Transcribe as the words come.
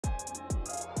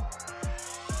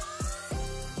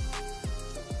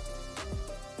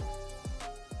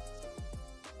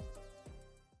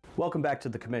Welcome back to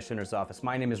the Commissioner's Office.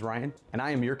 My name is Ryan, and I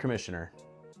am your Commissioner.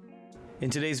 In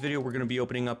today's video, we're going to be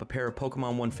opening up a pair of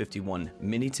Pokemon 151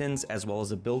 mini tins, as well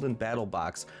as a build and battle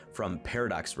box from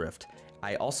Paradox Rift.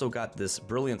 I also got this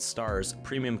Brilliant Stars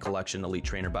Premium Collection Elite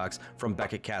Trainer box from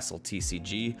Beckett Castle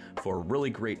TCG for a really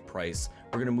great price.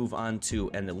 We're going to move on to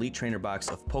an Elite Trainer box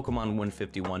of Pokemon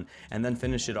 151 and then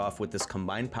finish it off with this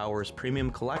Combined Powers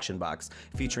Premium Collection box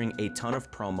featuring a ton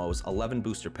of promos, 11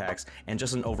 booster packs, and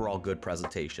just an overall good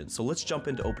presentation. So let's jump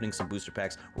into opening some booster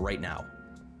packs right now.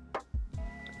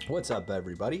 What's up,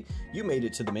 everybody? You made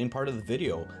it to the main part of the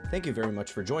video. Thank you very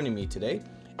much for joining me today.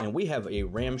 And we have a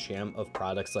ramsham of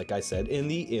products, like I said in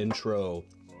the intro.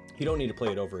 You don't need to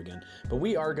play it over again. But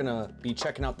we are gonna be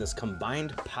checking out this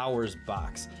Combined Powers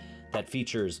box that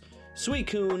features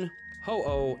Suicune,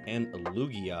 Ho-Oh, and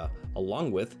Lugia,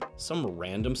 along with some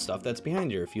random stuff that's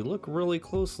behind here. If you look really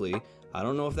closely, I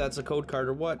don't know if that's a code card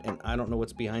or what, and I don't know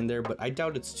what's behind there, but I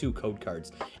doubt it's 2 code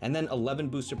cards. And then 11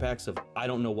 booster packs of I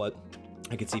don't know what.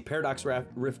 I can see Paradox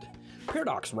Rift. I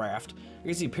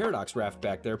can see Paradox Raft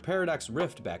back there, Paradox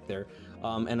Rift back there,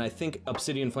 and I think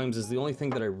Obsidian Flames is the only thing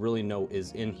that I really know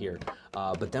is in here.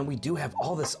 But then we do have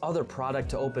all this other product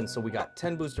to open, so we got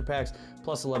 10 booster packs,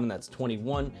 plus 11, that's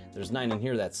 21. There's 9 in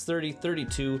here, that's 30,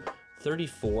 32,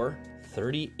 34,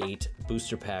 38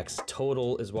 booster packs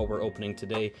total is what we're opening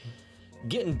today.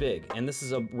 Getting big, and this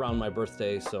is around my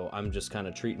birthday, so I'm just kind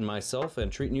of treating myself and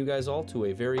treating you guys all to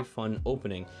a very fun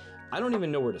opening. I don't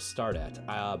even know where to start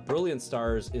at. Brilliant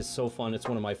Stars is so fun. It's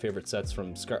one of my favorite sets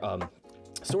from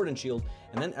Sword and Shield,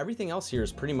 and then everything else here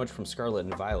is pretty much from Scarlet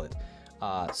and Violet.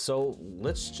 So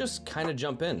let's just kind of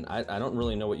jump in. I don't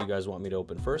really know what you guys want me to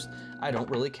open first. I don't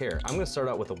really care. I'm gonna start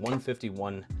out with a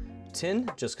 151 tin,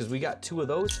 just because we got 2 of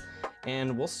those.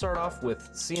 And we'll start off with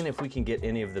seeing if we can get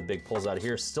any of the big pulls out of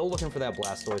here. Still looking for that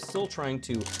Blastoise, still trying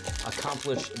to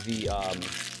accomplish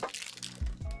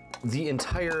the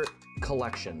entire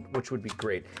collection, which would be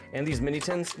great. And these mini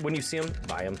tins, when you see them,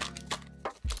 buy them.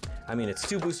 I mean, it's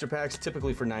 2 booster packs,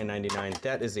 typically for $9.99.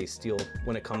 That is a steal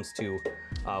when it comes to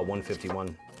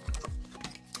 151.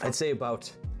 I'd say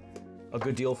about a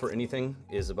good deal for anything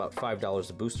is about $5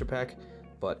 a booster pack.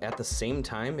 But at the same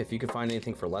time, if you can find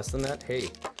anything for less than that, hey,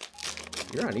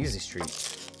 you're on easy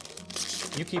street.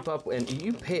 You keep up and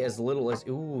you pay as little as,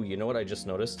 ooh, you know what I just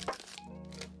noticed?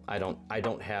 I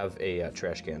don't have a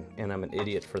trash can, and I'm an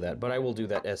idiot for that, but I will do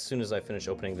that as soon as I finish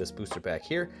opening this booster pack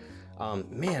here.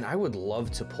 Man, I would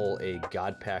love to pull a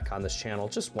God pack on this channel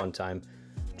just one time.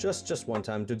 Just one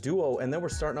time, to duo, and then we're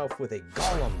starting off with a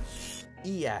Golem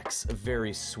EX,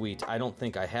 very sweet. I don't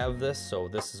think I have this, so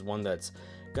this is one that's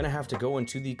gonna have to go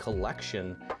into the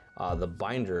collection, the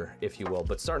binder, if you will.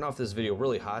 But starting off this video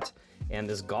really hot, and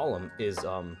this Golem is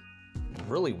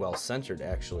really well centered,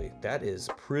 actually. That is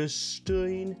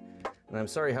pristine. And I'm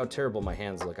sorry how terrible my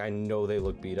hands look. I know they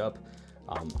look beat up.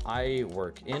 I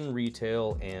work in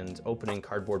retail, and opening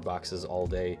cardboard boxes all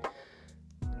day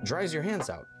dries your hands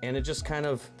out. And it just kind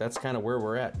of, that's kind of where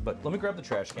we're at. But let me grab the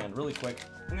trash can really quick.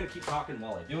 I'm gonna keep talking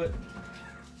while I do it,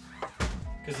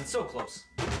 because it's so close.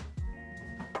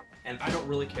 And I don't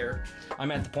really care.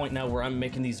 I'm at the point now where I'm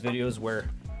making these videos where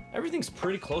everything's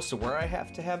pretty close to where I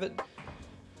have to have it,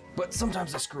 but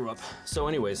sometimes I screw up. So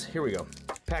anyways, here we go.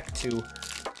 Pack 2.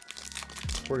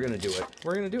 We're gonna do it.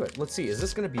 We're gonna do it. Let's see, is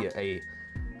this gonna be a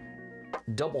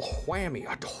double whammy?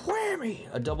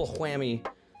 A double whammy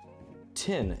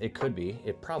tin. It could be.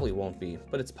 It probably won't be,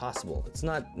 but it's possible. It's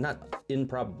not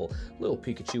improbable. Little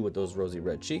Pikachu with those rosy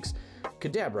red cheeks.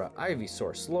 Kadabra,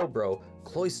 Ivysaur, Slowbro,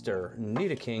 Cloyster,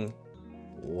 Nidoking.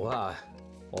 Wow.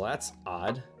 Well, that's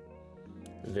odd.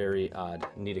 Very odd.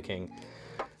 Nidoking.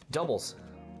 Doubles.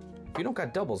 If you don't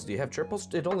got doubles, do you have triples?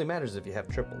 It only matters if you have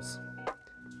triples.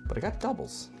 But I got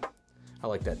doubles. I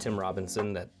like that Tim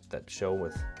Robinson, that show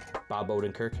with Bob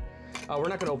Odenkirk. We're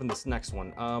not gonna open this next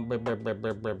one.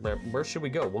 Where should we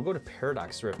go? We'll go to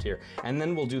Paradox Rift here, and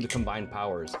then we'll do the Combined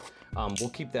Powers. We'll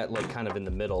keep that like kind of in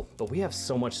the middle, but we have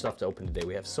so much stuff to open today.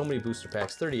 We have so many booster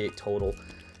packs, 38 total.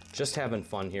 Just having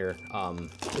fun here.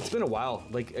 It's been a while.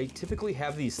 Like, I typically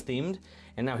have these themed,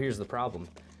 and now here's the problem.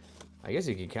 I guess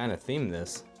you could kind of theme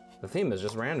this. The theme is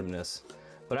just randomness.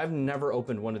 But I've never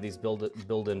opened one of these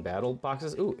build-in battle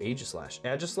boxes. Ooh, Aegislash,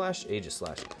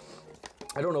 Aegislash.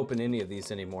 I don't open any of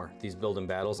these anymore, these build-in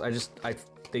battles.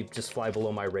 They just fly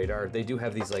below my radar. They do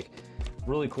have these like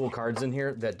really cool cards in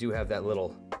here that do have that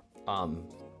little,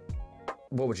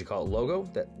 what would you call it, logo?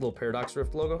 That little Paradox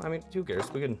Rift logo. I mean, who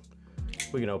cares? We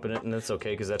can open it, and that's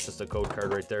okay, because that's just a code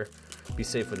card right there. Be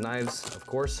safe with knives, of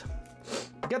course.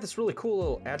 Got this really cool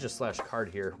little Aegislash card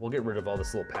here. We'll get rid of all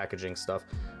this little packaging stuff.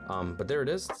 But there it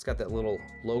is. It's got that little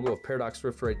logo of Paradox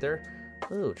Rift right there.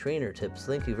 Oh, trainer tips.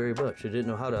 Thank you very much. I didn't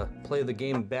know how to play the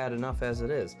game bad enough as it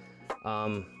is.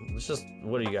 It's just,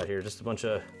 what do you got here? Just a bunch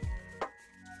of...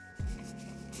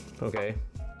 Okay.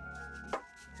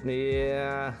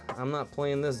 Yeah, I'm not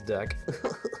playing this deck.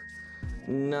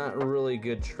 Not really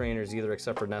good trainers either,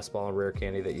 except for Nest Ball and Rare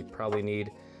Candy that you'd probably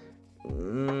need.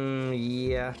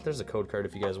 Yeah, there's a code card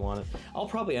if you guys want it. I'll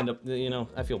probably end up, you know,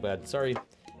 I feel bad. Sorry,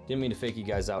 didn't mean to fake you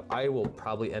guys out. I will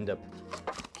probably end up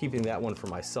keeping that one for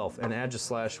myself. And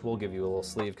Agislash will give you a little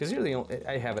sleeve, because you're the only,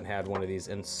 I haven't had one of these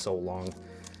in so long.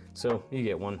 So you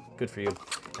get one, good for you.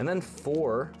 And then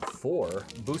four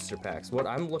booster packs. What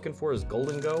I'm looking for is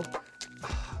Golden Go.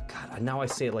 Oh, God, now I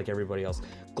say it like everybody else.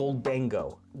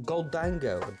 Goldango.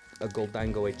 Goldango. A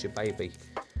Goldango ate your baby.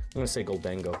 I'm gonna say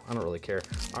Goldango. I don't really care.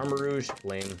 Armor Rouge,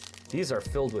 lame. These are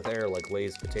filled with air like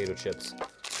Lay's potato chips.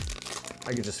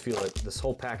 I can just feel it. This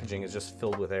whole packaging is just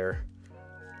filled with air.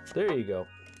 There you go.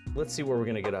 Let's see where we're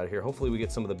gonna get out of here. Hopefully we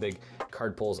get some of the big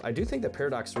card pulls. I do think that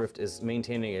Paradox Rift is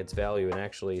maintaining its value and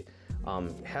actually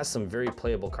has some very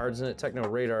playable cards in it. Techno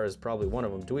Radar is probably one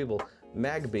of them. Dweeble,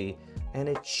 Magby, and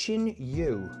a Chin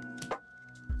Yu.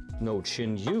 No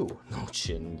Chin Yu. No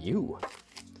Chin Yu.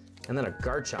 And then a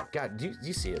Garchomp. God, do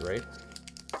you see it, right?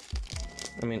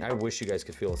 I mean, I wish you guys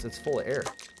could feel this. It's full of air.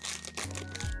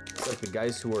 It's like the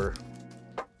guys who are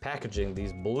packaging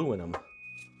these blew in them.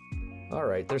 All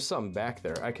right, there's something back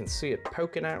there. I can see it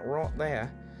poking out right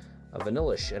there. A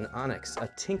Vanillish, an Onyx, a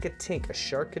Tink, a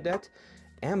Shark Cadet,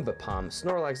 Ambipom,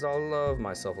 Snorlax doll. I love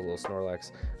myself a little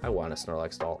Snorlax. I want a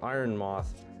Snorlax doll. Iron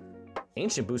Moth,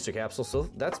 Ancient Booster Capsule, so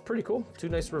that's pretty cool. Two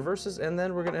nice reverses, and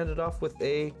then we're gonna end it off with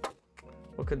a,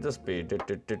 what could this be? Don't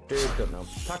know.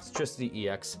 Toxtricity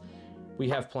EX. We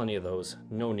have plenty of those.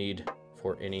 No need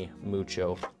for any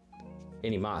Mucho.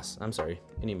 Any Moss, I'm sorry,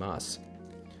 any Moss.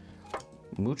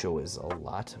 Mucho is a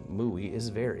lot, Mooey is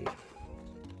very.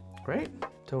 Right?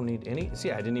 Don't need any.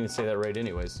 See, I didn't even say that right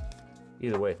anyways.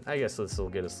 Either way, I guess this will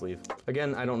get a sleeve.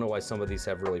 Again, I don't know why some of these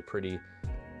have really pretty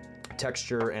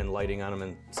texture and lighting on them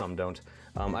and some don't.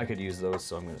 I could use those,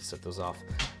 so I'm gonna set those off.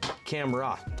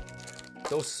 Camera.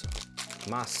 Dos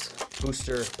Mas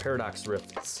Booster Paradox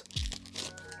Rifts.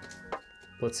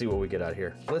 Let's see what we get out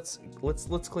here. Let's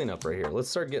clean up right here. Let's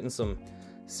start getting some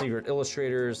Secret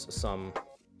Illustrators, some,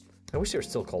 I wish they were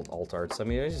still called alt arts. I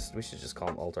mean, we should just call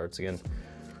them alt arts again.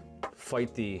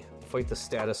 Fight the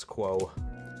status quo.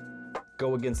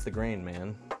 Go against the grain,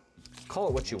 man. Call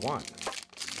it what you want.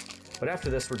 But after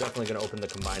this, we're definitely gonna open the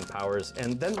combined powers,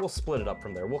 and then we'll split it up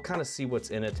from there. We'll kind of see what's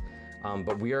in it,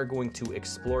 but we are going to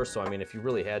explore. So, I mean, if you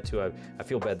really had to, I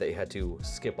feel bad that you had to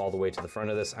skip all the way to the front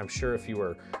of this. I'm sure if you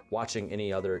were watching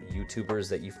any other YouTubers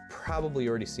that you've probably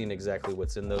already seen exactly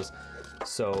what's in those.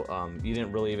 So you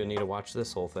didn't really even need to watch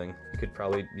this whole thing. You could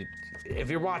probably, if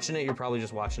you're watching it, you're probably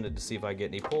just watching it to see if I get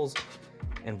any pulls.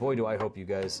 And boy, do I hope you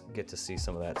guys get to see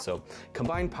some of that. So,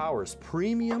 Combined Powers,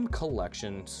 Premium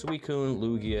Collection, Suicune,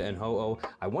 Lugia, and Ho-Oh.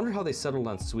 I wonder how they settled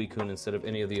on Suicune instead of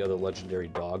any of the other legendary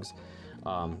dogs.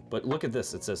 But look at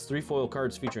this. It says 3 foil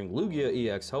cards featuring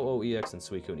Lugia EX, Ho-Oh EX, and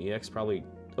Suicune EX. Probably,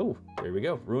 oh, there we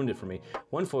go. Ruined it for me.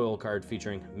 1 foil card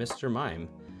featuring Mr. Mime.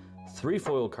 3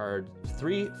 foil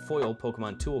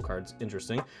Pokemon Tool cards.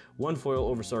 Interesting. 1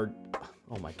 foil Oversword.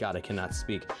 Oh my god, I cannot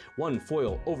speak. 1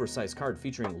 foil oversized card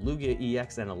featuring Lugia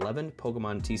EX and 11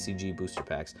 Pokemon TCG booster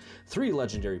packs. 3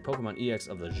 legendary Pokemon EX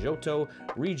of the Johto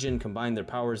region combine their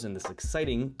powers in this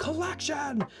exciting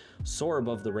collection. Soar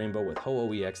above the rainbow with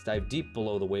Ho-Oh EX, dive deep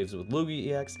below the waves with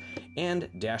Lugia EX, and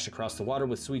dash across the water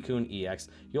with Suicune EX.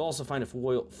 You'll also find a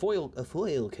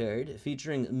foil card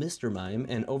featuring Mr. Mime,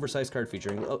 and oversized card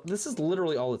featuring, oh, this is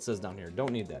literally all it says down here.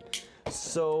 Don't need that.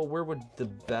 So where would the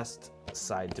best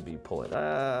side to be pull it?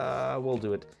 We'll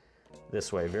do it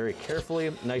this way, very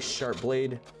carefully. Nice sharp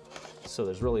blade, so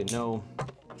there's really no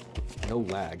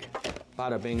lag.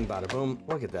 Bada bing, bada boom.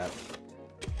 Look at that.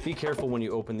 Be careful when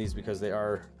you open these because they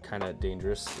are kind of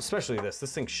dangerous, especially this.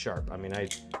 This thing's sharp. I mean, I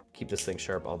keep this thing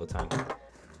sharp all the time.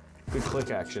 Good click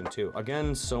action too.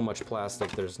 Again, so much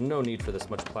plastic. There's no need for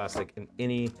this much plastic in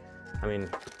any, I mean,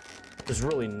 there's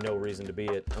really no reason to be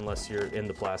it unless you're in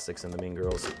the plastics in the Mean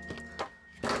Girls.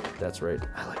 That's right,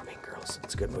 I like Mean Girls.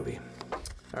 It's a good movie.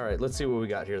 All right, let's see what we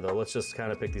got here though. Let's just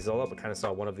kind of pick these all up. I kind of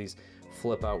saw one of these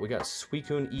flip out. We got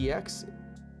Suicune EX.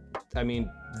 I mean,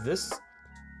 this,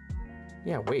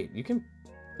 yeah, wait, you can,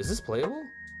 is this playable?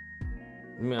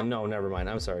 No, never mind,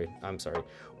 I'm sorry.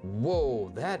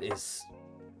 Whoa, that is,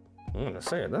 I'm gonna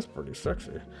say it, that's pretty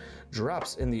sexy.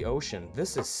 Drops in the Ocean.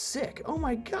 This is sick. Oh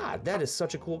my god, that is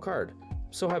such a cool card.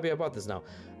 So happy I bought this now.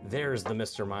 There's the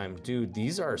Mr. Mime. Dude,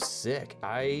 these are sick.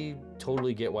 I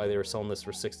totally get why they were selling this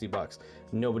for 60 bucks.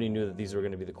 Nobody knew that these were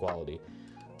gonna be the quality.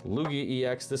 Lugia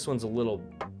EX, this one's a little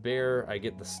bare. I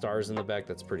get the stars in the back,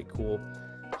 that's pretty cool.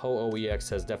 Ho-Oh EX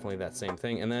has definitely that same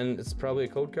thing. And then it's probably a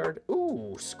code card.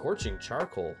 Ooh, Scorching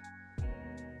Charcoal.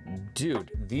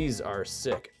 Dude, these are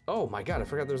sick. Oh my god, I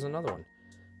forgot there's another one.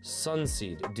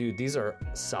 Sunseed. Dude, these are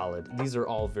solid. These are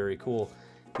all very cool.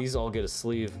 These all get a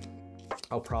sleeve.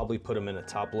 I'll probably put them in a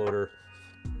top loader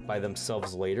by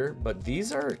themselves later, but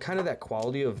these are kind of that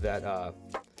quality of that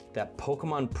that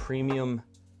Pokemon Premium,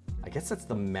 I guess that's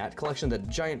the matte collection, that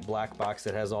giant black box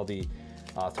that has all the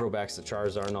throwbacks to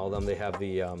Charizard and all of them. They have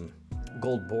the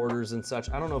gold borders and such.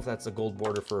 I don't know if that's a gold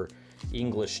border for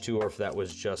English too, or if that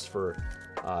was just for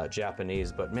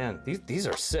Japanese, but man, these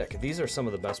are sick. These are some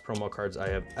of the best promo cards I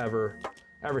have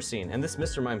ever seen. And this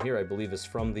Mr. Mime here, I believe, is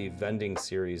from the vending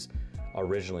series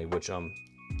originally, which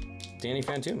Danny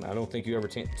Fantoom, I don't think you ever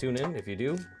tune in. If you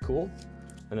do, cool.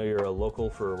 I know you're a local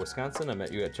for Wisconsin. I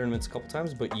met you at tournaments a couple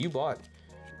times, but you bought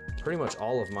pretty much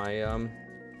all of my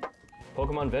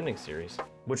Pokemon vending series,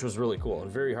 which was really cool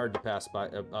and very hard to pass by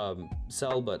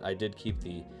sell, but I did keep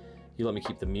you let me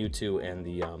keep the Mewtwo and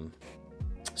the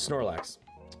Snorlax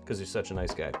because you're such a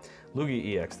nice guy.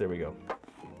 Lugia EX, there we go.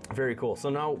 Very cool. So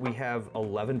now we have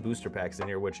 11 booster packs in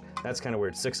here, which that's kind of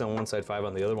weird. 6 on one side, 5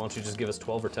 on the other. Why don't you just give us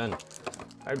 12 or 10?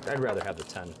 I'd rather have the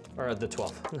 10, or the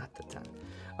 12, not the 10.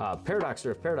 Paradox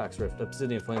Rift,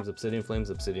 Obsidian Flames, Obsidian Flames,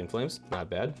 Obsidian Flames. Not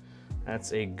bad.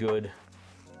 That's a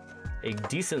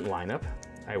decent lineup.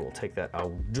 I will take that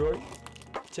out.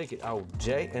 Take it out,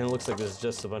 Jay. And it looks like there's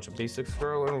just a bunch of basic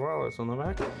Scarlet and Violets on the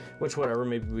back, which whatever,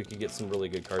 maybe we could get some really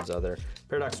good cards out of there.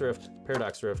 Paradox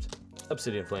Rift,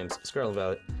 Obsidian Flames, Scarlet and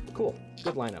Violet. Cool,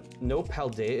 good lineup. No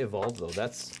Paldea evolved though,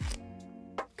 that's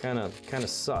kind of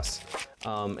sus.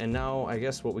 And now I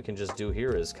guess what we can just do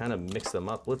here is kind of mix them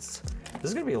up. This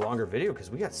is gonna be a longer video because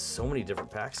we got so many different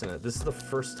packs in it. This is the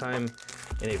first time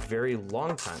in a very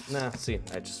long time. Nah, see,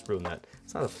 I just ruined that.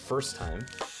 It's not the first time.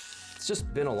 It's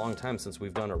just been a long time since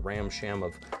we've done a ramsham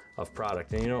of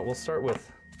product. And you know what, we'll start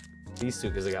with these two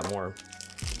because I got more.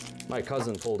 My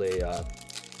cousin pulled a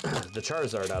the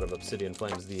Charizard out of Obsidian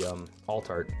Flames, the alt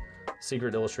art,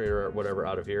 secret illustrator or whatever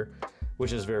out of here,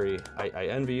 which is very, I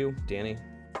envy you, Danny.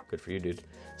 Good for you, dude.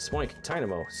 Spoink,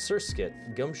 Tynamo,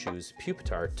 Surskit, Gumshoes,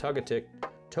 Pupitar, Togetic,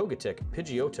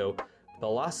 Pidgeotto,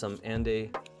 Blossom, and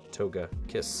a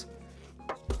Togekiss.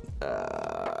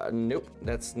 Nope,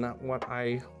 that's not what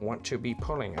I want to be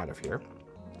pulling out of here.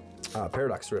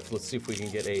 Paradox Rift, let's see if we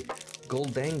can get a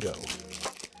Goldango.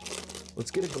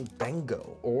 Let's get a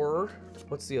Goldango, or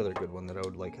what's the other good one that I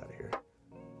would like out of here?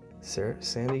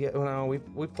 Sandy, oh no,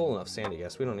 we pull enough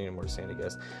Sandygas. We don't need any more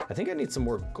Sandygas. I think I need some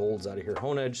more golds out of here.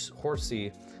 Honedge,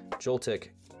 Horsey, Joltik,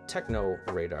 Techno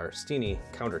Radar, Steenie,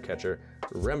 Countercatcher,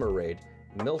 Remoraid,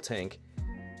 Miltank,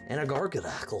 and a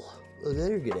Garganackle.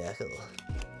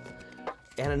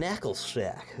 And a Knackle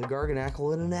Stack. A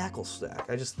Garganackle and a Knackle Stack.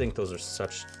 I just think those are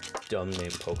such dumb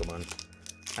named Pokemon.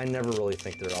 I never really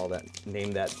think they're all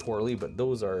named that poorly, but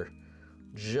those are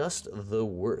just the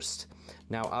worst.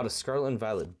 Now, out of Scarlet and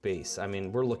Violet base, I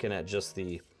mean, we're looking at just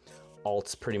the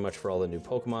alts pretty much for all the new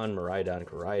Pokemon, Miraidon,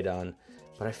 Koraidon,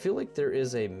 but I feel like there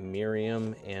is a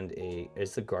Miriam and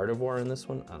is the Gardevoir in this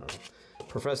one? I don't know.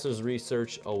 Professor's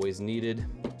Research, always needed.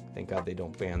 Thank God they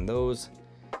don't ban those,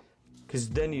 because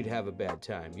then you'd have a bad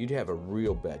time. You'd have a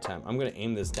real bad time. I'm gonna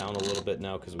aim this down a little bit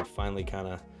now because we finally kind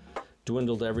of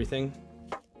dwindled everything.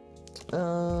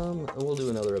 We'll do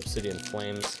another Obsidian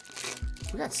Flames.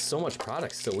 We got so much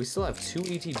product still. We still have 2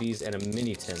 ETBs and a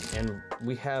mini tin, and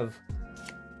we have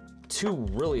 2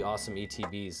 really awesome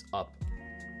ETBs up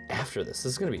after this.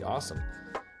 This is gonna be awesome.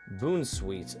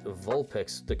 Boonsweet,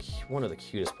 Vulpix, one of the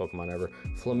cutest Pokemon ever,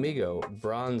 Flamigo,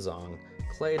 Bronzong,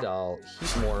 Claydol,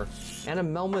 Heatmore, and a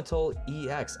Melmetal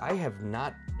EX. I have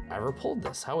not ever pulled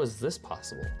this. How is this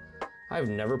possible? I've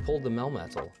never pulled the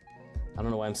Melmetal. I don't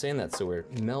know why I'm saying that so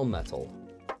weird. Melmetal.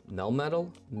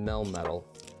 Melmetal? Melmetal.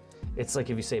 It's like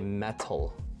if you say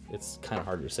metal, it's kind of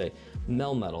harder to say.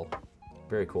 Melmetal.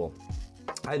 Very cool.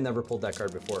 I had never pulled that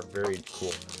card before. Very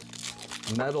cool.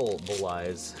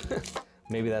 Metabolize.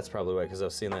 Maybe that's probably why, because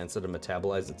I've seen that instead of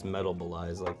metabolize, it's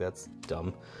metabolize. Like, that's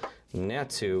dumb.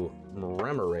 Natu,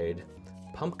 Remoraid,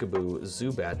 Pumpkaboo,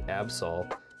 Zubat, Absol,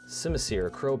 Simisear,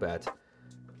 Crobat,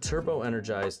 Turbo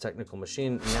Energized Technical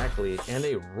Machine, Knackley, and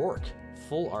a Rourke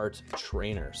Full Art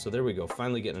Trainer. So there we go,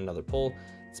 finally getting another pull.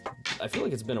 I feel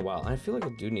like it's been a while, and I feel like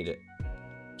I do need it.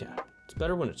 Yeah, it's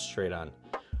better when it's straight on.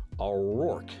 A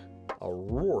Rourke.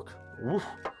 Woof.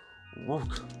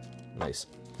 Rourke. Nice.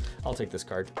 I'll take this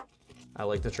card. I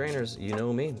like the trainers, you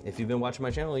know me. If you've been watching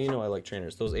my channel, you know I like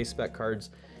trainers. Those A-Spec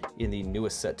cards in the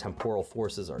newest set, Temporal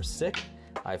Forces, are sick.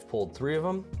 I've pulled 3 of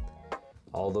them.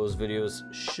 All those videos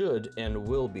should and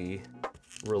will be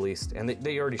released, and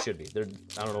they already should be.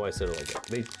 I don't know why I said it like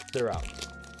that. They're out.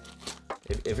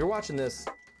 If you're watching this,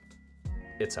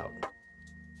 it's out.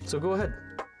 So go ahead,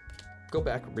 go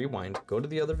back, rewind, go to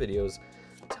the other videos,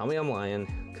 tell me I'm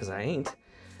lying, because I ain't.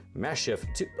 Mastiff,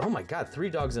 oh my God, 3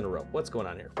 dogs in a row. What's going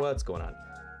on here? What's going on?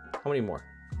 How many more?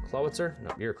 Clawitzer?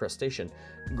 No, you're a crustacean.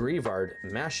 Grievard,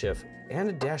 Mastiff, and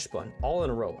a Dashbun, all in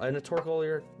a row. And a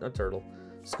Torkoal, a turtle.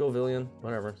 Scovillian,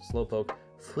 whatever, Slowpoke,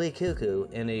 Fuecuckoo,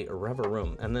 and a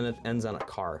Reverum. And then it ends on a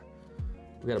car.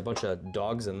 We got a bunch of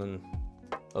dogs and then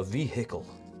a vehicle.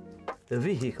 The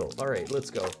vehicle. All right, let's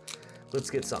go. Let's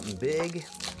get something big.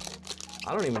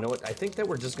 I don't even know what, I think that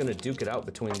we're just gonna duke it out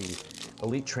between the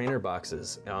Elite Trainer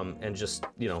boxes and just,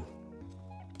 you know,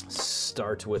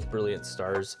 start with Brilliant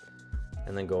Stars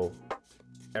and then go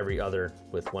every other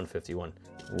with 151.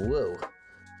 Whoa.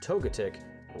 Togetic,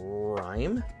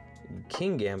 Rhyme,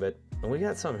 King Gambit, and we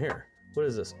got some here. What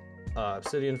is this?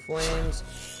 Obsidian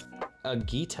Flames,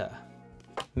 Agita.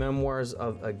 Memoirs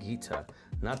of Agita.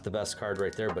 Not the best card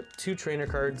right there, but 2 trainer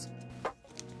cards,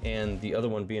 and the other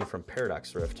one being from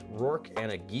Paradox Rift. Rourke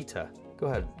and Agita. Go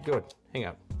ahead, hang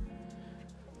out.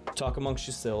 Talk amongst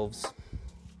yourselves.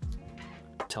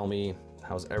 Tell me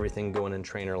how's everything going in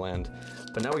Trainerland.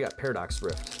 But now we got Paradox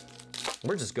Rift.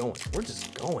 We're just going at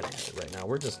it right now.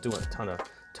 We're just doing a ton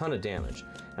of damage.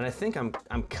 And I think I'm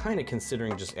kind of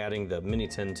considering just adding the mini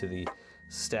tin to the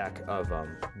stack of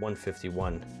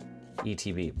 151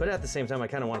 ETB. But at the same time, I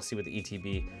kind of want to see what the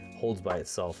ETB holds by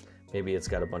itself. Maybe it's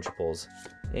got a bunch of pulls.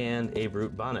 And a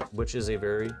Brute Bonnet, which is a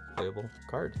very playable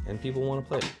card, and people want to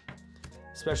play it.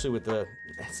 Especially with the,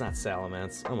 it's not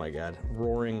Salamence, oh my God,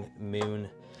 Roaring Moon.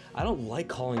 I don't like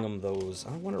calling them those.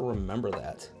 I want to remember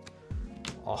that.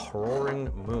 A Roaring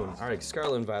Moon. All right,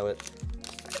 Scarlet and Violet.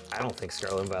 I don't think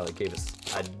Scarlet and Violet gave us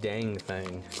a dang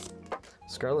thing.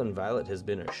 Scarlet and Violet has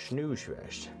been a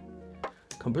snooze-fest.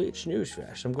 Complete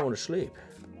snooze-fest. I'm going to sleep.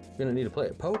 Gonna need to play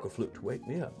a poker flute to wake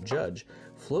me up. Judge,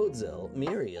 Floatzel,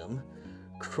 Miriam,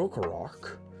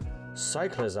 Krokorok,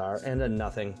 Cyclizar, and a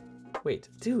nothing. Wait,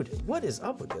 dude, what is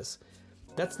up with this?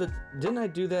 That's the, didn't I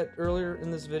do that earlier in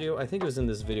this video? I think it was in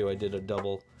this video I did a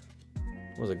double,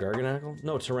 was it Garganacl?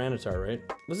 No, Tyranitar, right?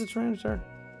 Was it Tyranitar?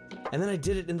 And then I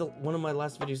did it in one of my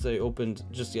last videos that I opened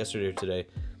just yesterday or today.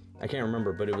 I can't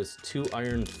remember, but it was 2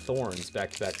 Iron Thorns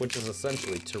back to back, which is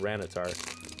essentially Tyranitar,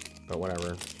 but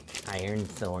whatever. Iron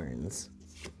Thorns.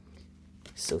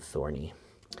 So thorny.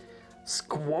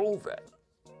 Squovet.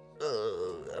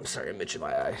 I'm sorry, I'm itching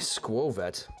my eye.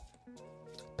 Squovet.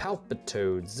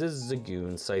 Palpitoad,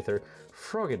 Zizzagoon, Scyther,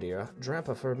 Frogadier,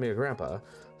 Drampa for me grandpa,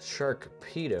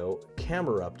 Sharkpedo,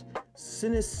 Camerupt,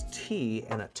 Sinistee,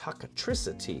 and a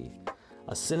Toxtricity.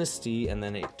 A Sinistee and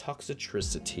then a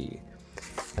Toxtricity.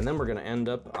 And then we're gonna end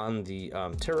up on the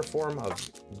Terraform of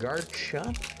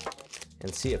Garchomp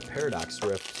and see a Paradox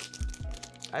Rift.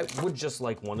 I would just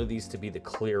like one of these to be the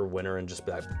clear winner and just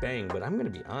be like bang, but I'm gonna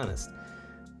be honest.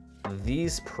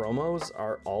 These promos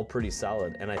are all pretty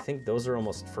solid, and I think those are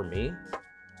almost for me.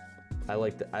 I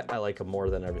like them more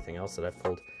than everything else that I've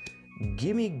pulled.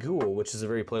 Gimme Ghoul, which is a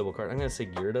very playable card. I'm gonna say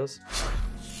Gyarados.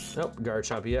 Nope,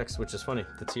 Garchomp EX, which is funny.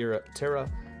 The Terra,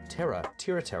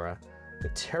 the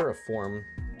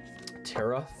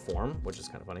Terraform, which is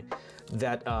kind of funny.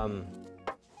 That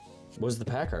was the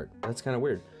pack art. That's kind of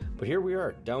weird. But here we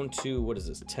are, down to, what is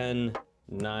this, 10,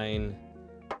 9,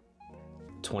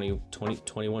 20,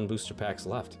 21 booster packs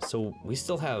left. So we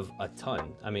still have a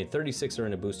ton. I mean, 36 are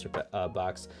in a booster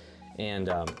box, and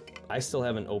I still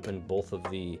haven't opened both of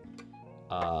the,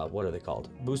 what are they called?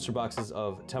 Booster boxes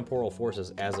of Temporal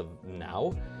Forces as of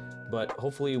now, but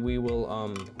hopefully we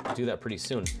will do that pretty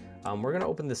soon. We're gonna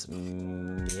open this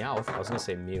Meowth. I was gonna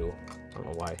say Mew. I don't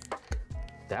know why.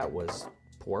 That was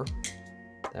poor.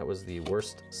 That was the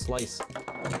worst slice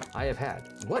I have had.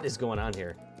 What is going on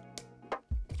here?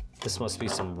 This must be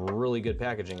some really good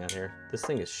packaging on here. This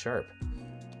thing is sharp.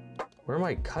 Where am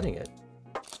I cutting it?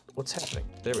 What's happening?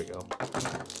 There we go.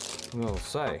 I'm gonna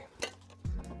say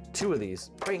 2 of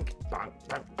these.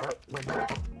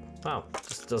 Wow,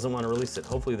 just doesn't want to release it.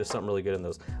 Hopefully there's something really good in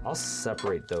those. I'll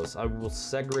separate those. I will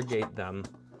segregate them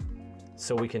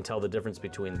so we can tell the difference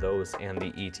between those and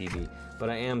the ETB. But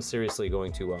I am seriously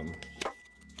going to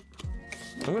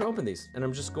I'm going to open these, and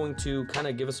I'm just going to kind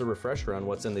of give us a refresher on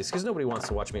what's in these, because nobody wants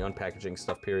to watch me unpackaging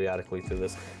stuff periodically through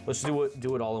this. Let's do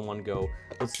it all in one go.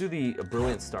 Let's do the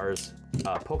Brilliant Stars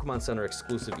Pokemon Center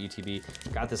exclusive ETB.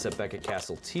 Got this at Beckett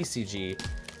Castle TCG.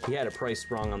 He had it priced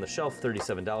wrong on the shelf,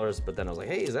 $37, but then I was like,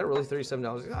 hey, is that really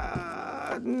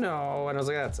 $37? No, and I was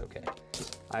like, that's okay.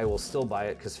 I will still buy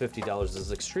it because $50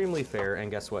 is extremely fair,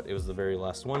 and guess what? It was the very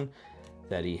last one.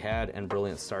 that he had, and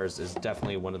Brilliant Stars is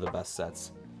definitely one of the best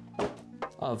sets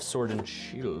of Sword and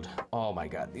Shield. Oh my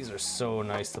god, these are so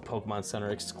nice. The Pokemon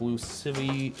Center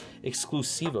exclusivos.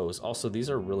 Also, these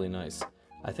are really nice.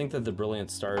 I think that the Brilliant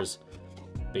Stars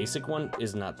basic one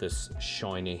is not this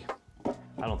shiny.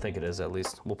 I don't think it is, at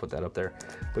least. We'll put that up there.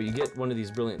 But you get one of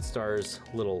these Brilliant Stars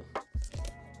little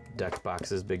deck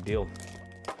boxes, big deal.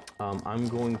 I'm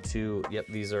going to, yep,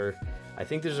 these are, I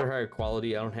think these are higher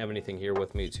quality. I don't have anything here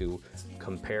with me to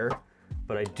compare,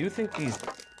 but I do think these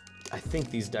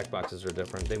deck boxes are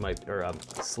different. They might, or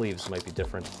sleeves might be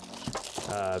different.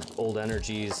 Old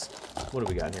Energies. What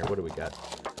do we got here? What do we got?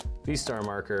 V-Star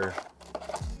Marker,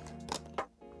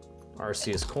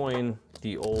 Arceus Coin,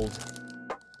 the old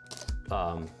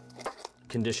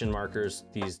condition markers,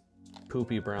 these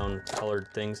poopy brown colored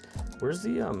things. Where's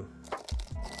the,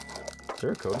 is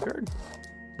there a code card?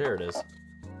 There it is.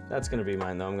 That's gonna be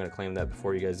mine though. I'm gonna claim that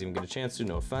before you guys even get a chance to.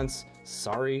 No offense.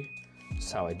 Sorry.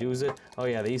 That's how I do it. Oh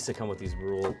yeah, they used to come with these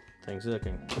rule things that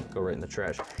can go right in the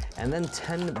trash. And then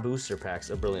 10 booster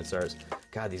packs of Brilliant Stars.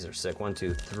 God, these are sick. 1,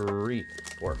 2, 3,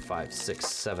 4, 5, 6,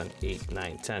 7, 8,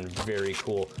 9, 10. Very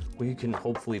cool. We can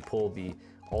hopefully pull the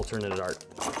alternate art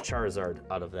Charizard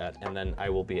out of that, and then I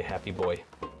will be a happy boy.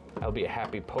 I'll be a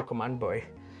happy Pokemon boy.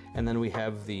 And then we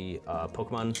have the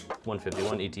Pokemon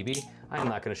 151 ETB. I am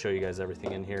not going to show you guys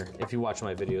everything in here. If you watch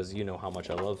my videos, you know how much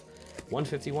I love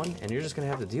 151, and you're just going to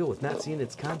have to deal with not seeing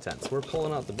its contents. We're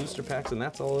pulling out the booster packs, and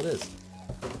that's all it is.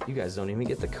 You guys don't even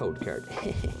get the code card.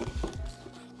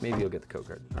 Maybe you'll get the code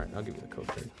card. All right, I'll give you the code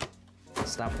card.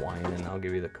 Stop whining, I'll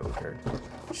give you the code card.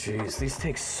 Jeez, these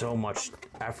take so much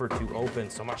effort to open,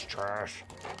 so much trash.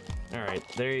 All right,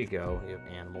 there you go. You have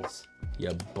animals.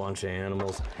 You bunch of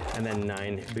animals. And then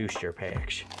 9 booster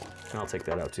packs. And I'll take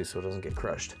that out too so it doesn't get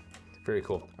crushed. Very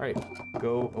cool. All right,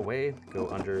 go away, go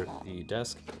under the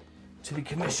desk. To the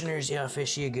commissioner's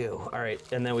office you go. All right,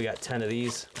 and then we got 10 of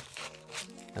these.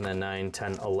 And then 9,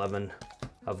 10, 11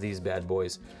 of these bad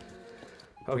boys.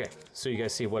 Okay, so you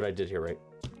guys see what I did here, right?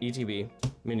 ETB,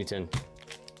 Mini Tin,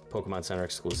 Pokemon Center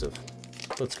exclusive.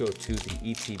 Let's go to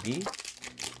the ETB.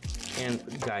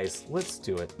 And guys, let's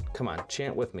do it. Come on,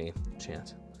 chant with me.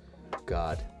 Chant.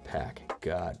 God pack,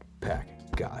 God pack,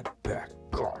 God pack,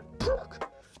 God pack.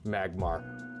 Magmar.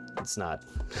 It's not.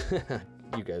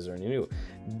 You guys already knew.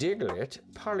 Diglett,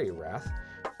 Poliwrath,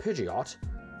 Pidgeot,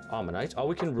 Ammonite. All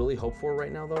we can really hope for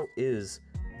right now, though, is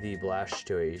the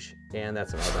Blastoise. And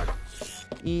that's an Arbok.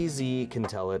 Easy, can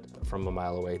tell it from a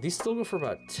mile away. These still go for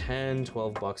about 10,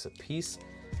 12 bucks a piece.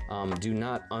 Do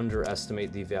not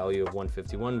underestimate the value of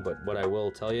 151, but what I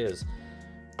will tell you is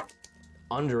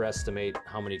underestimate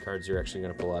how many cards you're actually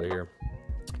going to pull out of here,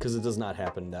 because it does not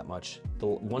happen that much. The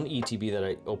one ETB that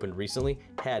I opened recently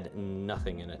had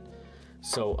nothing in it.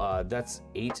 So that's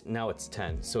 8, now it's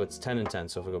 10. So it's 10 and 10.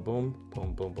 So if we go boom,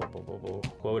 boom, boom, boom, boom, boom, boom,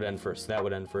 what would end first? That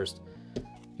would end first.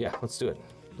 Yeah, let's do it.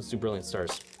 Let's do Brilliant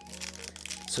Stars.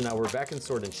 So now we're back in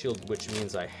Sword and Shield, which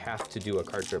means I have to do a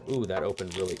card trip. Ooh, that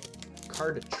opened really.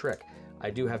 Card trick. I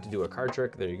do have to do a card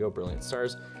trick. There you go, Brilliant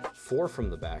Stars. 4 from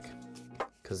the back,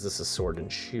 because this is Sword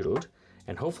and Shield.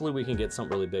 And hopefully we can get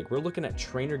something really big. We're looking at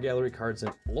trainer gallery cards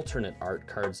and alternate art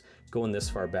cards going this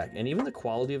far back. And even the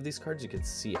quality of these cards, you can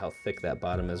see how thick that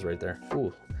bottom is right there.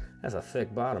 Ooh, that's a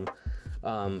thick bottom.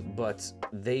 But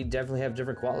they definitely have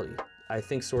different quality. I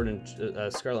think Sword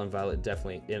and Scarlet and Violet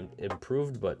definitely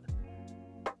improved, but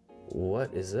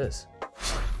what is this?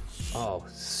 Oh,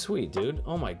 sweet, dude.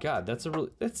 Oh my god, that's a really,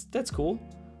 that's cool.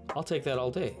 I'll take that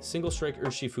all day. Single Strike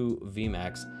Urshifu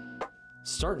VMAX.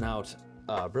 Starting out,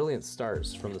 Brilliant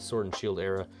Stars from the Sword and Shield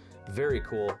era. Very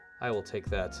cool. I will take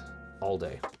that all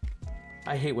day.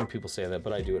 I hate when people say that,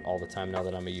 but I do it all the time now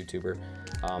that I'm a YouTuber.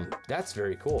 That's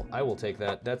very cool. I will take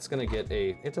that. That's gonna get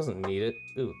a, it doesn't need it.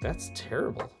 Ooh, that's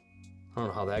terrible. I don't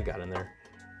know how that got in there.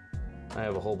 I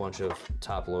have a whole bunch of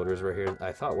top loaders right here.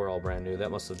 I thought were all brand new.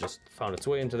 That must have just found its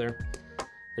way into there.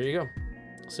 There you go.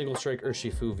 Single Strike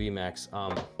Urshifu VMAX.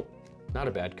 Not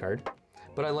a bad card,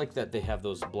 but I like that they have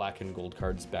those black and gold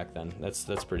cards back then. That's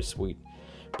pretty sweet.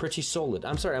 Pretty solid.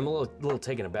 I'm sorry, I'm a little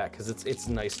taken aback because it's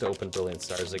nice to open Brilliant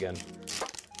Stars again.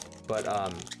 But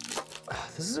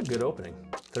this is a good opening.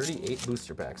 38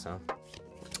 booster packs, huh?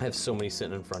 I have so many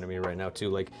sitting in front of me right now too.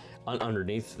 Like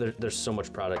underneath, there's so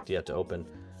much product yet to open.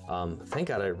 Thank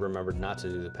God I remembered not to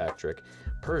do the pack trick.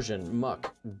 Persian,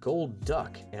 Muck, Gold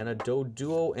Duck, and a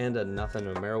Doduo, and a nothing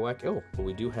of Marowak. Oh, but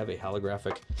we do have a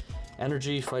holographic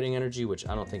energy, fighting energy, which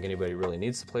I don't think anybody really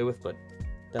needs to play with, but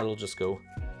that'll just go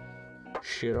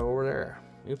shit over there.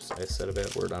 Oops, I said a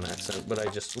bad word on accent, but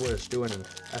I just was doing an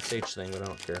SH thing, but I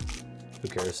don't care. Who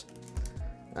cares?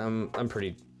 I'm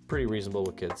pretty reasonable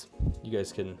with kids. You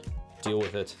guys can deal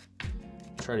with it.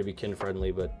 Try to be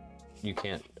kin-friendly, but you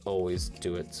can't always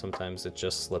do it. Sometimes it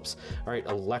just slips. All right,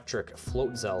 Electric,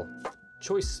 Floatzel,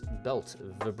 Choice Belt,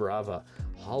 Vibrava,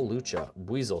 Hawlucha,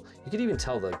 Weasel. You can even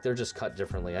tell that they're just cut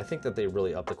differently. I think that they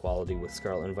really up the quality with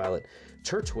Scarlet and Violet.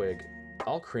 Turtwig,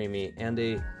 All Creamy, and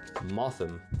a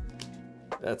Mothim.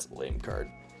 That's a lame card.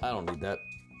 I don't need that.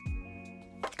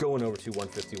 Going over to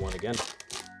 151 again.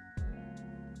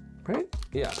 Right?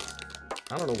 Yeah.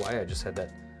 I don't know why I just had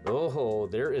that. Oh,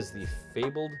 there is the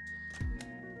fabled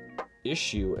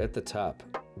issue at the top.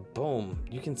 Boom.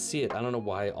 You can see it. I don't know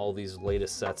why all these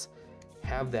latest sets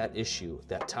have that issue.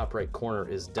 That top right corner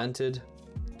is dented.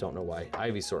 Don't know why.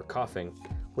 Ivysaur coughing.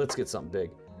 Let's get something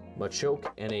big. Machoke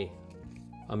and a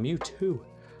Mewtwo.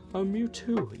 A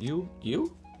Mewtwo.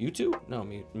 Mewtwo? No,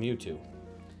 Mewtwo.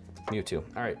 Mewtwo.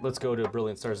 All right, let's go to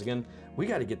Brilliant Stars again. We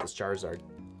got to get this Charizard.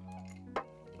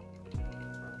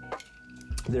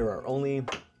 There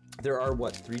are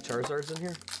what, 3 Charizards in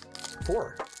here?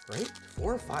 4, right?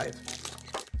 4 or 5.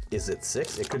 Is it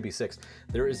 6? It could be 6.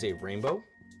 There is a Rainbow.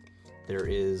 There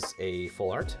is a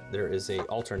full art. There is a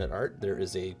alternate art. There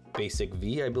is a basic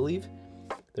V, I believe.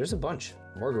 There's a bunch.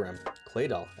 Morgrem,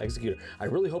 Claydol, Executor. I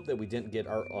really hope that we didn't get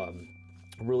our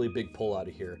really big pull out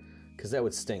of here, because that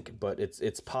would stink. But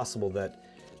it's possible that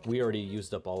we already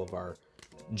used up all of our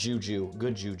Juju,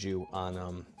 good Juju,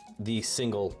 on the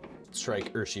single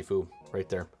strike Urshifu right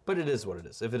there. But it is what it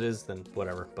is. If it is, then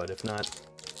whatever. But if not,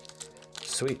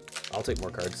 sweet. I'll take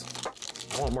more cards.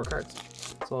 I want more cards.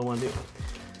 That's all I want to do.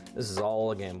 This is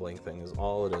all a gambling thing, is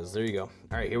all it is. There you go.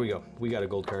 All right, here we go. We got a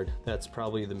gold card. That's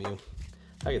probably the Mew.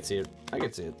 I can see it. I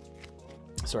can see it.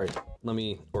 Sorry, let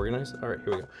me organize. All right,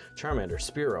 here we go. Charmander,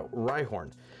 Spearow,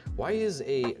 Rhyhorn. Why is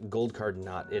a gold card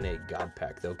not in a God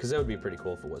Pack, though? Because that would be pretty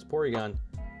cool if it was. Porygon.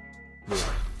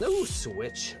 No,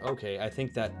 switch. Okay, I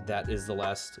think that is the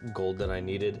last gold that I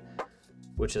needed,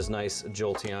 which is nice.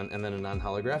 Jolteon, and then a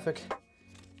non-holographic.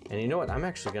 And you know what? I'm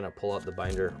actually going to pull out the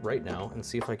binder right now and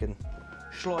see if I can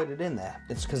slide it in there.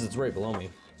 It's because it's right below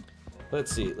me.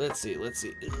 Let's see.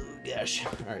 Ooh, gosh.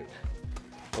 All right.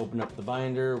 Open up the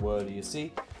binder. What do you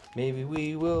see? Maybe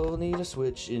we will need a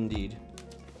switch indeed.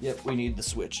 Yep, we need the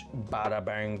switch. Bada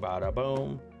bang, bada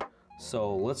boom.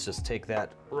 So let's just take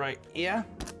that right, yeah.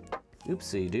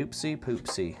 Oopsie doopsie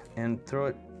poopsie. And throw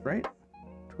it right.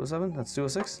 207, that's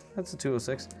 206. That's a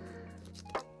 206.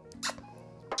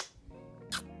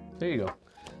 There you go.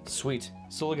 Sweet.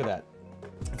 So look at that.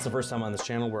 It's the first time on this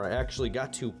channel where I actually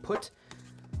got to put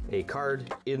a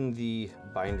card in the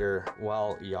binder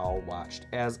while y'all watched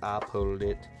as I pulled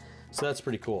it. So that's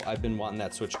pretty cool. I've been wanting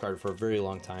that switch card for a very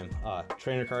long time.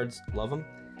 Trainer cards, love them.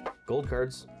 Gold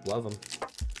cards, love them.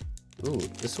 Ooh,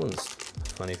 this one's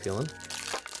funny feeling.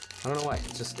 I don't know why.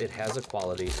 It's just, it has a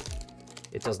quality.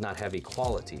 It does not have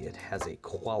equality. It has a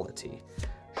quality.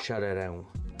 Shut it down.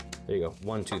 There you go.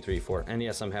 1, 2, 3, 4. And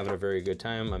yes, I'm having a very good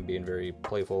time. I'm being very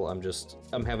playful.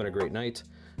 I'm having a great night.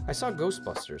 I saw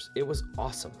Ghostbusters. It was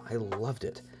awesome. I loved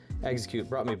it. Execute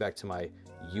brought me back to my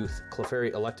youth.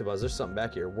 Clefairy, Electabuzz. There's something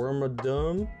back here.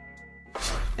 Wormadam.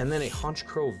 And then a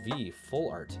Honchkrow V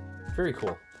full art. Very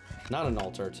cool. Not an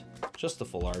alt art. Just the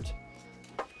full art.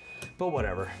 But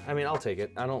whatever. I mean, I'll take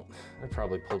it. I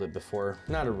probably pulled it before.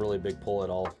 Not a really big pull at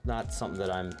all. Not something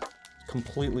that I'm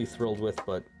completely thrilled with,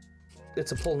 but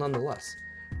it's a pull nonetheless.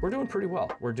 We're doing pretty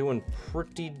well. We're doing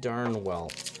pretty darn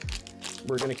well.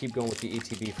 We're gonna keep going with the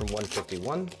ATB from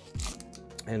 151,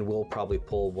 and we'll probably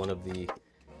pull one of the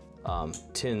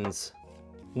tins,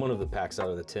 one of the packs out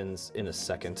of the tins in a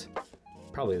second.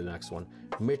 Probably the next one.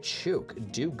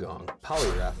 Machoke, Dugong,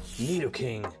 Poliwrath,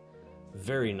 Nidoking.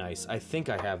 Very nice. I think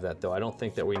I have that though. I don't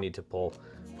think that we need to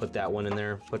put that one in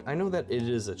there, but I know that it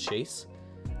is a chase.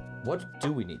 What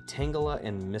do we need? Tangela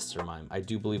and Mr. Mime. I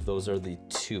do believe those are the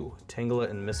 2. Tangela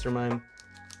and Mr. Mime.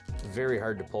 Very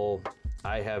hard to pull.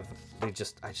 I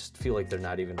just feel like they're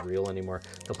not even real anymore.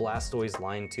 The Blastoise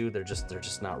line too, they're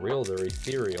just not real. They're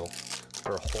ethereal.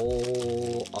 They're a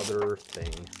whole other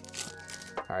thing.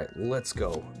 All right, let's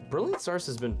go. Brilliant Stars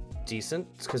has been decent,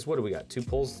 because what do we got? 2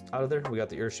 pulls out of there? We got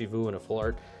the Urshifu and a full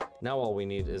art. Now all we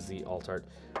need is the alt art.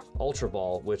 Ultra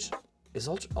Ball, which is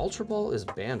Ultra Ball is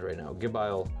banned right now.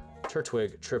 Gibbile,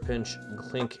 Turtwig, Trapinch,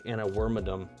 Clink, and a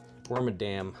Wormadam.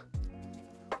 Wormadam.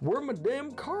 Where my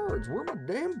damn cards? Where my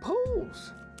damn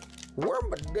pulls? Where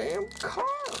my damn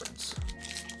cards?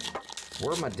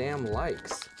 Where my damn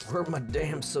likes? Where my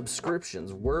damn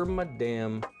subscriptions? Where my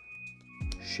damn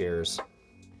shares?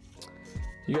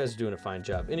 You guys are doing a fine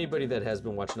job. Anybody that has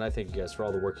been watching, I thank you guys for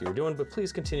all the work you're doing, but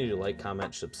please continue to like,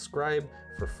 comment, subscribe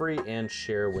for free, and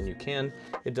share when you can.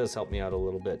 It does help me out a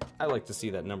little bit. I like to see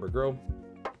that number grow.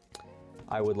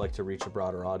 I would like to reach a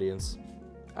broader audience.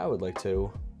 I would like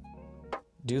to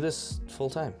do this full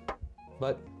time,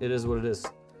 but it is what it is.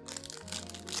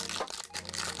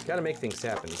 Got to make things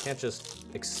happen. You can't just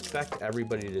expect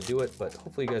everybody to do it, but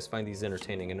hopefully you guys find these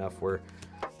entertaining enough where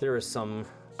there is some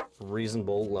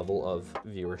reasonable level of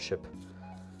viewership.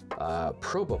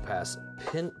 Probopass,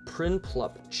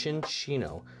 Prinplup,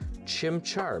 Chinchino,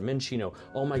 Chimchar, Minchino.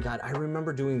 Oh my god, I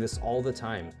remember doing this all the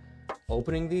time.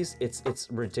 Opening these, it's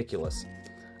ridiculous.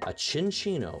 A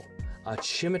Chinchino, a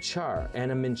Chimichar,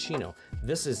 and a Minchino.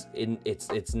 This is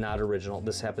it's not original.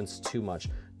 This happens too much.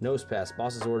 Nose Pass,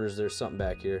 Boss's Orders, there's something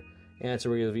back here. And it's a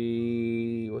regular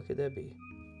V. What could that be?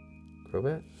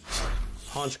 Crobat?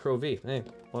 Haunch Crow V. Hey,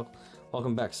 well,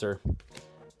 welcome back, sir.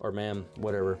 Or ma'am,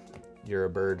 whatever. You're a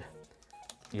bird.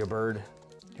 You're a bird.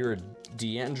 You're a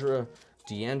Deandra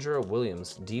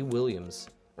Williams. D. Williams.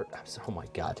 Or, oh my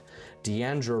god.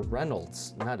 Deandra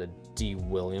Reynolds. Not a D.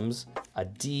 Williams. A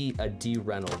D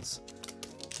Reynolds.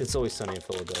 It's Always Sunny in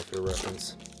Philadelphia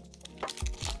reference.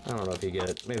 I don't know if you get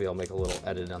it. Maybe I'll make a little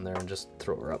edit on there and just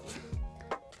throw her up.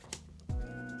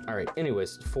 All right,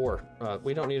 anyways, 4.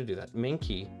 We don't need to do that.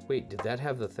 Minky. Wait, did that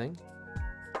have the thing?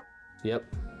 Yep.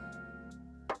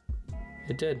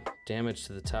 It did. Damage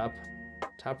to the top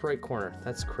right corner.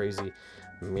 That's crazy.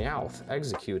 Meowth.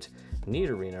 Execute.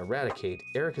 Nidorina. Eradicate.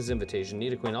 Erica's Invitation.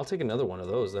 Nidoqueen. I'll take another one of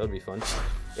those. That would be fun.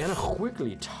 And a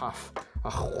Wigglytuff.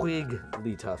 A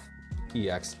Wigglytuff.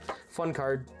 EX. Fun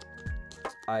card.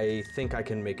 I think I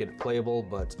can make it playable,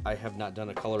 but I have not done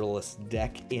a colorless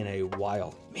deck in a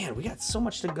while. Man, we got so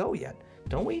much to go yet,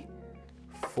 don't we?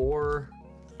 4,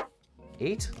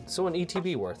 8? So an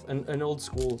ETB worth, an old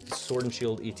school Sword and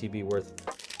Shield ETB worth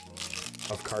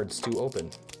of cards to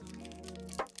open.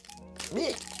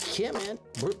 Yeah, man.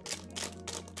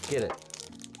 Get it.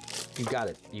 You got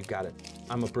it. You got it.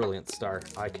 I'm a brilliant star.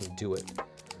 I can do it.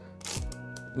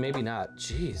 Maybe not.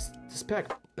 Jeez, this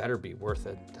pack better be worth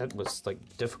it. That was like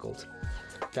difficult.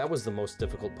 That was the most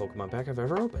difficult Pokemon pack I've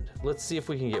ever opened. Let's see if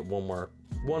we can get one more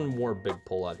big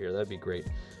pull out here. That'd be great.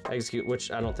 Execute, which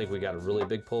I don't think we got a really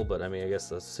big pull, but I mean, I guess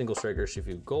the single striker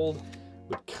Shifu Gold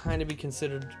would kind of be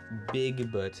considered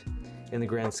big, but in the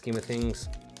grand scheme of things,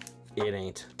 it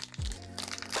ain't.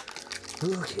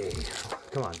 Okay,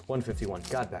 come on, 151.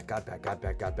 God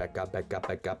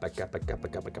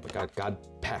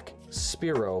pack.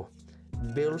 Spearow,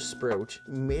 Bellsprout,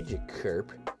 Magikarp,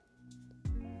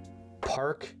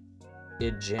 Park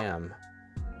Ijam,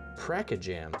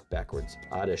 Prakajam, backwards,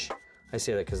 Oddish. I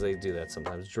say that because they do that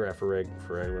sometimes. Girafarig,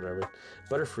 Frag, whatever.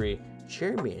 Butterfree,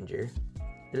 Charmander,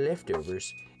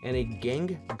 Leftovers, and a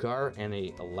Gengar and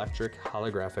a Electric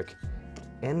Holographic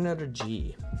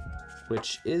Energy,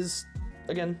 which is,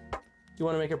 again, you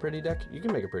want to make a pretty deck? You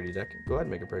can make a pretty deck. Go ahead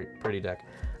and make a pretty deck.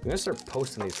 I'm going to start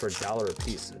posting these for $1 a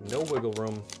piece. No wiggle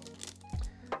room.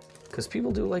 Because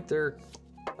people do like their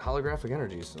holographic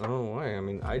energies. I don't know why. I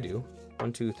mean, I do.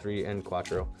 1, 2, 3, and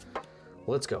Quattro.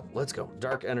 Let's go. Let's go.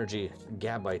 Dark Energy,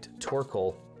 Gabite,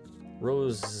 Torkoal,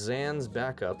 Roseanne's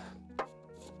Backup,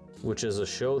 which is a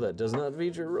show that does not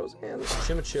feature Roseanne.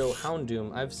 Chimicho,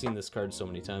 Houndoom. I've seen this card so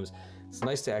many times. It's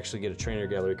nice to actually get a Trainer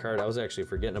Gallery card. I was actually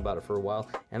forgetting about it for a while.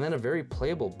 And then a very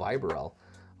playable Bibarel.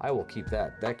 I will keep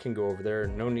that. That can go over there.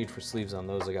 No need for sleeves on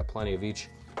those. I got plenty of each.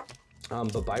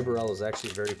 But Bibarel is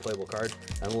actually a very playable card,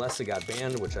 unless it got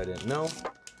banned, which I didn't know,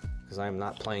 because I'm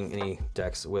not playing any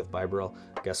decks with Bibarel.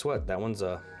 Guess what? That one's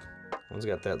got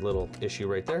that little issue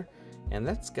right there, and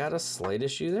that's got a slight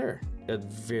issue there. A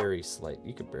very slight.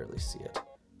 You could barely see it.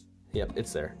 Yep,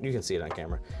 it's there. You can see it on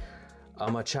camera. A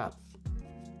Machop,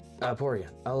 a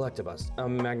Porygon, a Electabuzz, a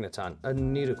Magneton, a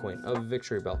Nidoqueen, a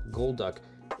Victreebel, Golduck,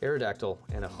 Aerodactyl,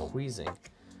 and a Weezing.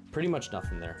 Pretty much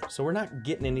nothing there. So we're not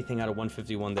getting anything out of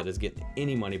 151 that is getting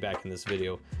any money back in this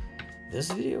video.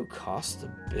 This video cost a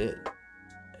bit.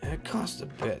 It cost a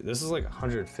bit. This is like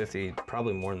 150,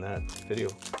 probably more than that video.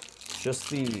 Just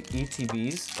the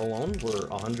ETBs alone were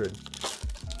 100.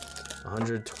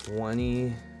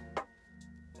 120,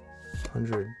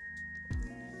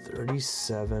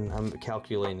 137. I'm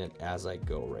calculating it as I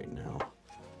go right now.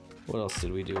 What else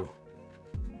did we do?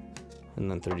 And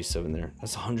then 37 there.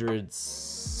 That's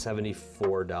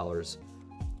 $174.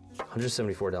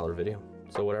 $174 video.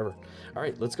 So whatever. All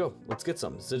right, let's go. Let's get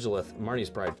some. Sigilith, Marnie's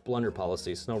Pride, Blunder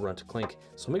Policy, Snowrunt, Clink.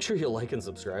 So make sure you like and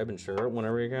subscribe and share it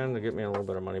whenever you can to get me a little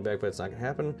bit of money back, but it's not gonna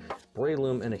happen.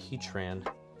 Breloom and a Heatran.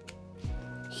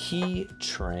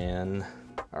 Heatran.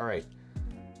 All right.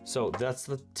 So that's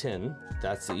the tin.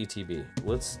 That's the ETB.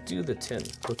 Let's do the tin.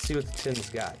 Let's see what the tin's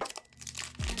got.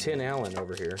 Tin Allen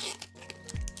over here.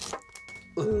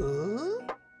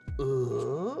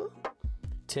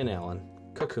 Tin Allen,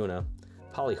 Kakuna,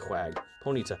 Poliwhag,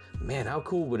 Ponyta. Man, how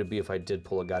cool would it be if I did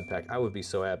pull a God pack? I would be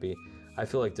so happy. I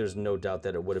feel like there's no doubt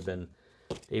that it would have been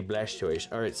a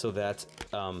Blastoise. All right, so that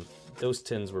those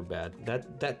tins were bad.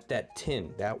 That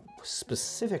tin, that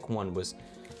specific one was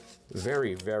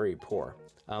very, very poor.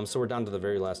 So we're down to the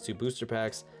very last 2 booster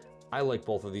packs. I like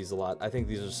both of these a lot. I think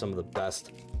these are some of the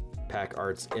best pack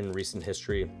arts in recent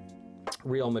history.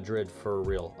 Real Madrid for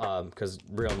real, because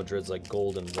Real Madrid's like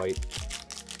gold and white,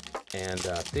 and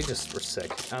they just were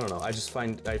sick. I don't know,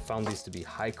 I found these to be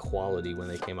high quality when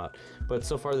they came out. But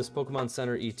so far, this Pokemon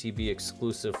Center ETB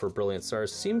exclusive for Brilliant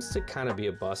Stars seems to kind of be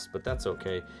a bust, but that's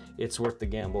okay. It's worth the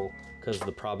gamble because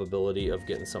the probability of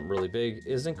getting something really big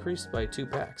is increased by 2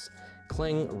 packs.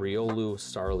 Kling, Riolu,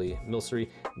 Starly, Milcery.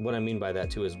 What I mean by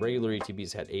that too is regular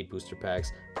ETBs had 8 booster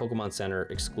packs. Pokemon Center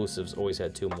exclusives always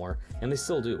had 2 more, and they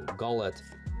still do. Golett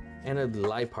and a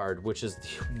Liepard, which is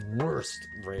the worst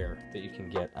rare that you can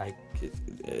get.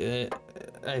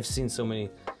 I've seen so many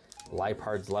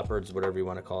Liepards, Leopards, whatever you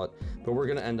want to call it. But we're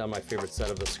gonna end on my favorite set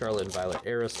of the Scarlet and Violet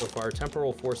era so far.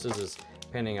 Temporal Forces is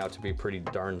panning out to be pretty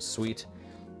darn sweet,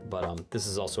 but this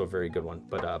is also a very good one.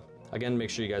 But again, make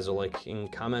sure you guys are liking,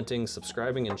 commenting,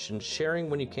 subscribing, and sharing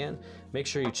when you can. Make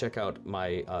sure you check out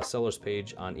my sellers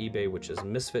page on eBay, which is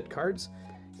Misfit Cards,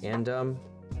 and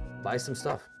buy some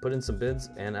stuff, put in some bids,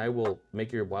 and I will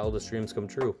make your wildest dreams come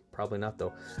true. Probably not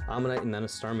though. Ammonite and then a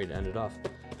Starmie to end it off.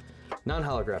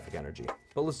 Non-holographic energy.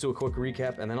 But let's do a quick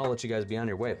recap, and then I'll let you guys be on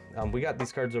your way. We got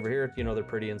these cards over here, you know, they're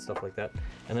pretty and stuff like that.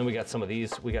 And then we got some of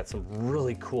these. We got some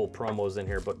really cool promos in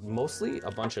here, but mostly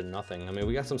a bunch of nothing. I mean,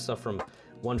 we got some stuff from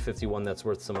 151 that's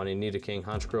worth some money. Nidoking,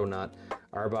 Honchkrow, not.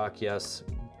 Arbok, yes.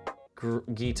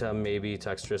 Gita, maybe.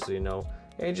 Textricity, no.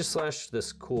 Aegislash,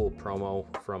 this cool promo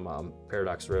from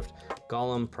Paradox Rift.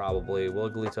 Golem, probably.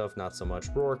 Wigglytuff, not so much.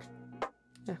 Rourke,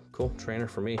 yeah, cool trainer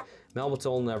for me.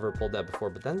 Melbatol, never pulled that before,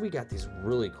 but then we got these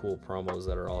really cool promos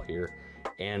that are all here,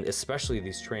 and especially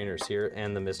these trainers here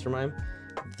and the Mr. Mime.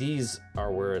 These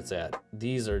are where it's at.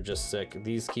 These are just sick.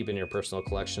 These keep in your personal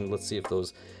collection. Let's see if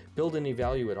those build any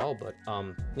value at all, but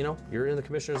you know, you're in the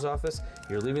commissioner's office,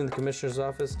 you're leaving the commissioner's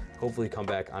office. Hopefully come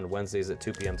back on Wednesdays at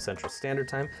 2 p.m. Central Standard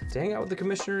Time to hang out with the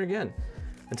commissioner again.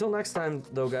 Until next time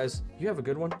though, guys, you have a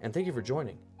good one, and thank you for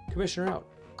joining. Commissioner out.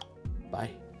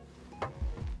 Bye.